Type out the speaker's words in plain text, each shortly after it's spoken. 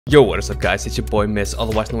Yo, what is up guys, it's your boy Miss,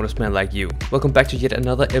 otherwise known as Man Like You. Welcome back to yet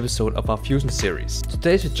another episode of our Fusion series.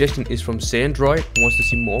 Today's suggestion is from 𝗕𝗏𝗏, who wants to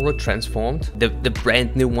see Moro transformed, the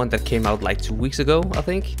brand new one that came out like 2 weeks ago, I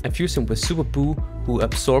think, and fuse him with Super Buu, who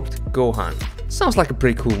absorbed Gohan. Sounds like a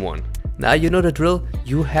pretty cool one. Now you know the drill,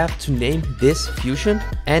 you have to name this fusion,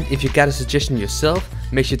 and if you got a suggestion yourself,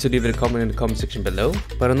 make sure to leave it a comment in the comment section below.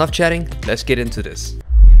 But enough chatting, let's get into this.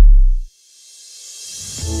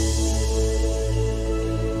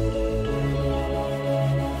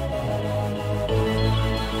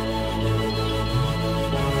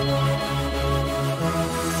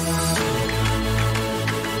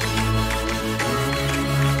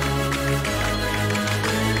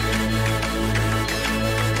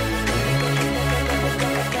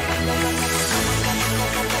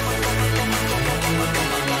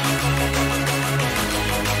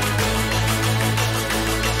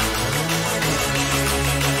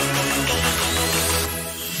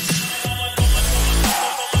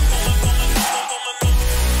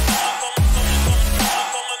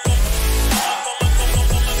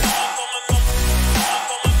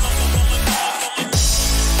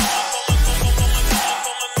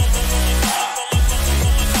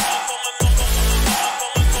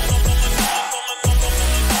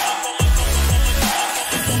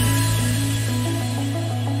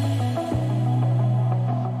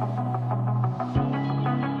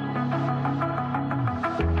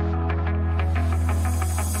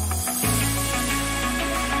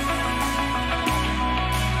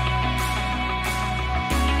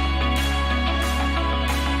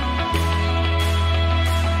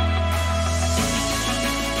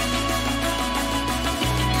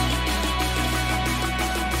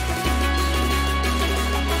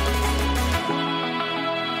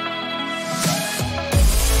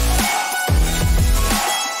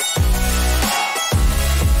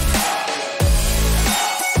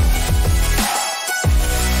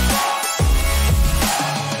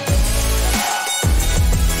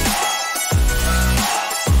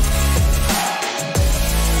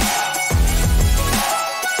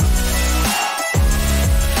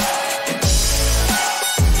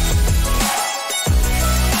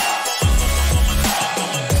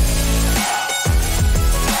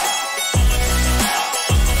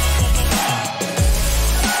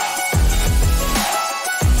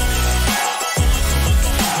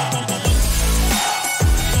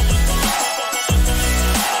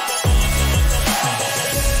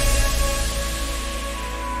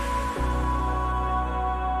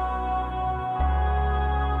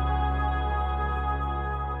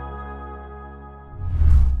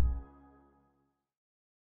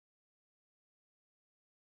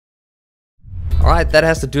 Alright, that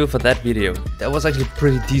has to do it for that video. That was actually a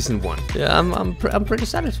pretty decent one. Yeah, I'm pretty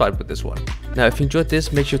satisfied with this one. Now, if you enjoyed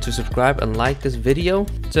this, make sure to subscribe and like this video.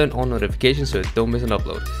 Turn on notifications so you don't miss an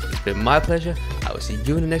upload. It's been my pleasure. I will see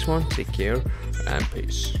you in the next one. Take care and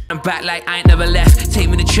peace. I'm back like I ain't never left. Take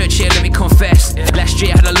me to church, yeah, let me confess. Last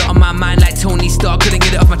year I had a lot on my mind like 𝗕𝗨𝗨, couldn't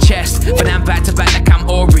get it off my chest. But I'm back to back like I'm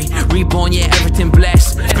𝗕𝗨𝗨. Reborn, yeah, everything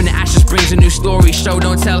blessed. From the ashes brings a new story. Show,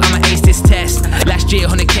 don't tell, I'ma ace this test. Last year,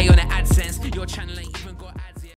 100K on the